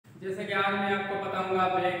जैसे कि आज मैं आपको बताऊंगा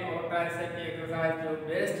बैक और ट्राइसेप की एक्सरसाइज, जो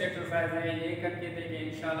बेस्ट एक्सरसाइज है। ये करके देखिए,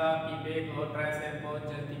 इंशाल्लाह आपकी बैक और ट्राइसेप बहुत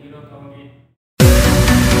जल्दी ग्रोथ होंगी।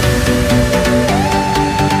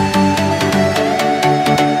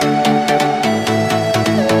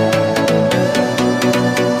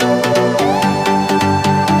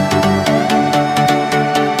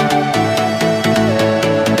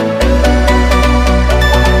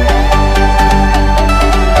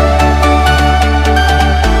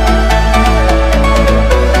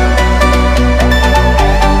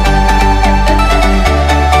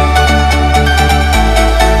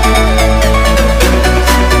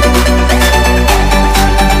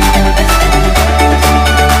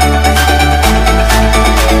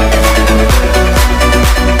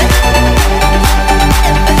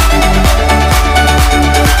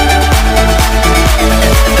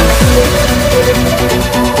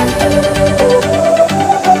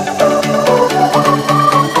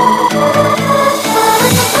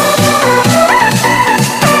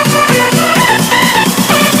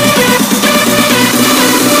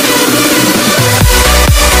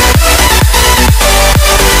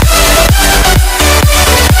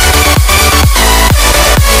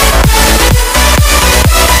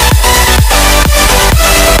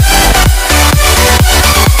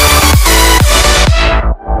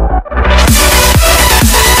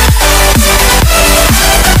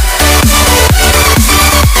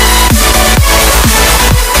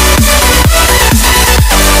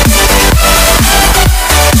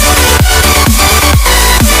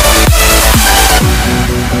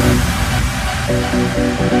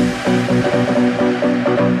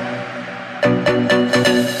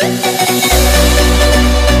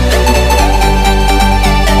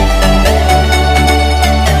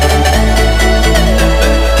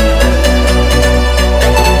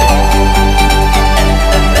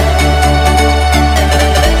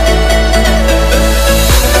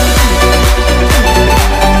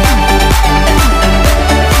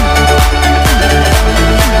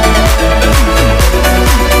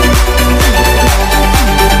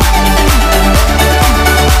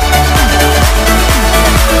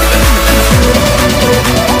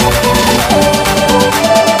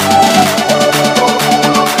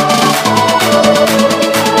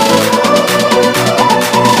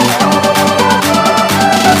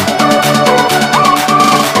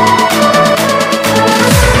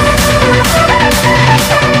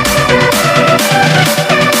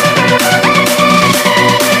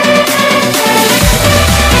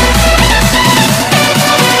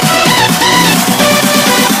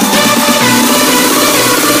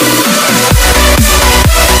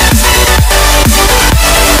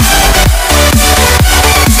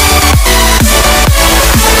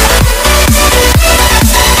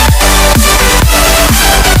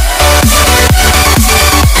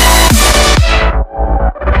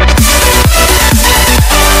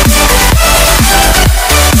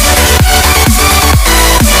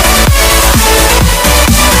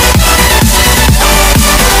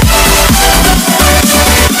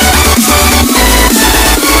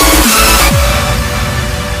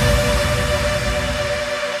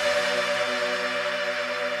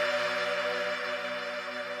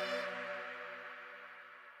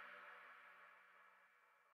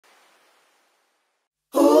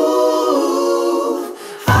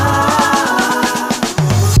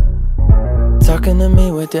 Talking to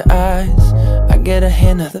me with your eyes, I get a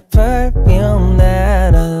hint of the perfume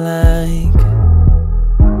that I like.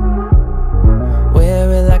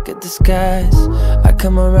 Wear it like a disguise, I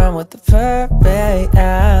come around with the perfect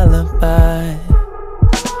alibi.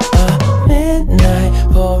 Midnight,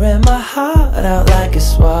 pouring my heart out like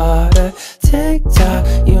it's water. Tick-tock,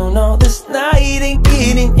 you know this night ain't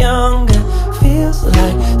getting younger. Feels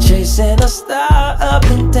like chasing a star up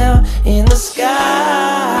and down in the sky.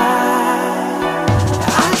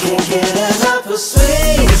 I can't get enough of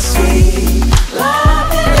sweet, sweet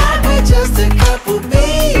loving, like we're just a couple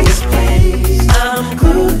bees, please. I'm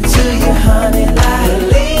glued to you, honey, like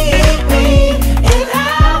believe me, and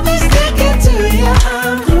I'll be sticking to you.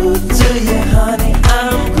 I'm glued to you, honey,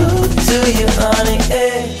 I'm glued to you, honey,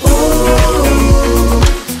 hey. Ooh,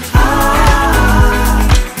 ah,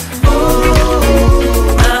 ooh,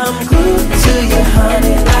 I'm glued to you,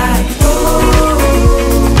 honey, like ooh,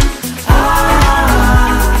 ah,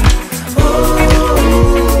 ooh,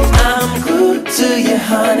 I'm glued to you,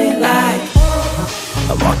 honey, like.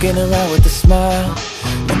 I'm walking around with a smile,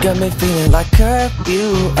 you got me feeling like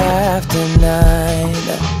curfew after 9.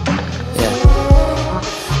 Yeah,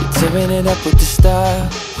 you're tearing it up with the style.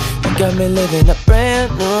 You got me living a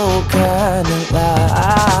brand new kind of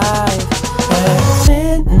life. At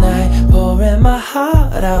midnight, pouring my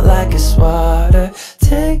heart out like it's water.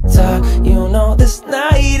 Tick tock, you know this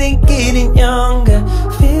night ain't getting younger.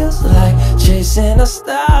 Feels like chasing a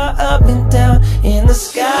star up and down in the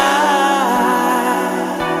sky.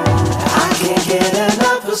 I can't get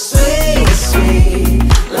enough of sweet, sweet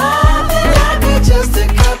loving like we're just a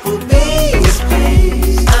couple bees,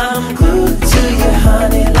 please. I'm glued to you,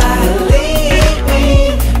 honey, like leave me,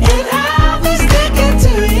 and I'll be sticking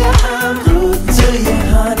to you. I'm glued to you,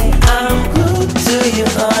 honey, I'm glued to you,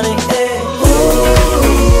 honey. Hey.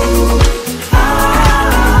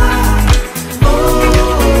 Ooh,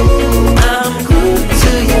 I'm glued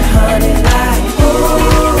to you, honey, like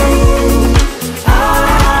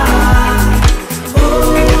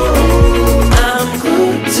I'm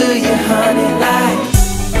glued to you, honey, like.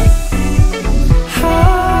 Oh,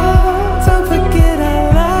 don't forget I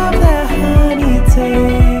love that honey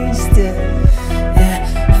taste.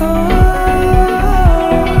 Yeah. Oh,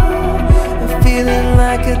 I'm feeling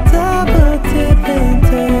like a double dipping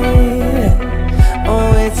day.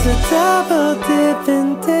 Oh, it's a double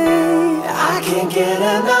dipping day. I can't get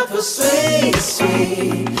enough of sweet,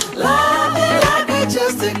 sweet loving like we're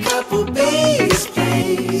just a couple bees,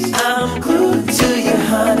 please. I'm glued to you,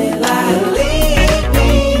 honey, like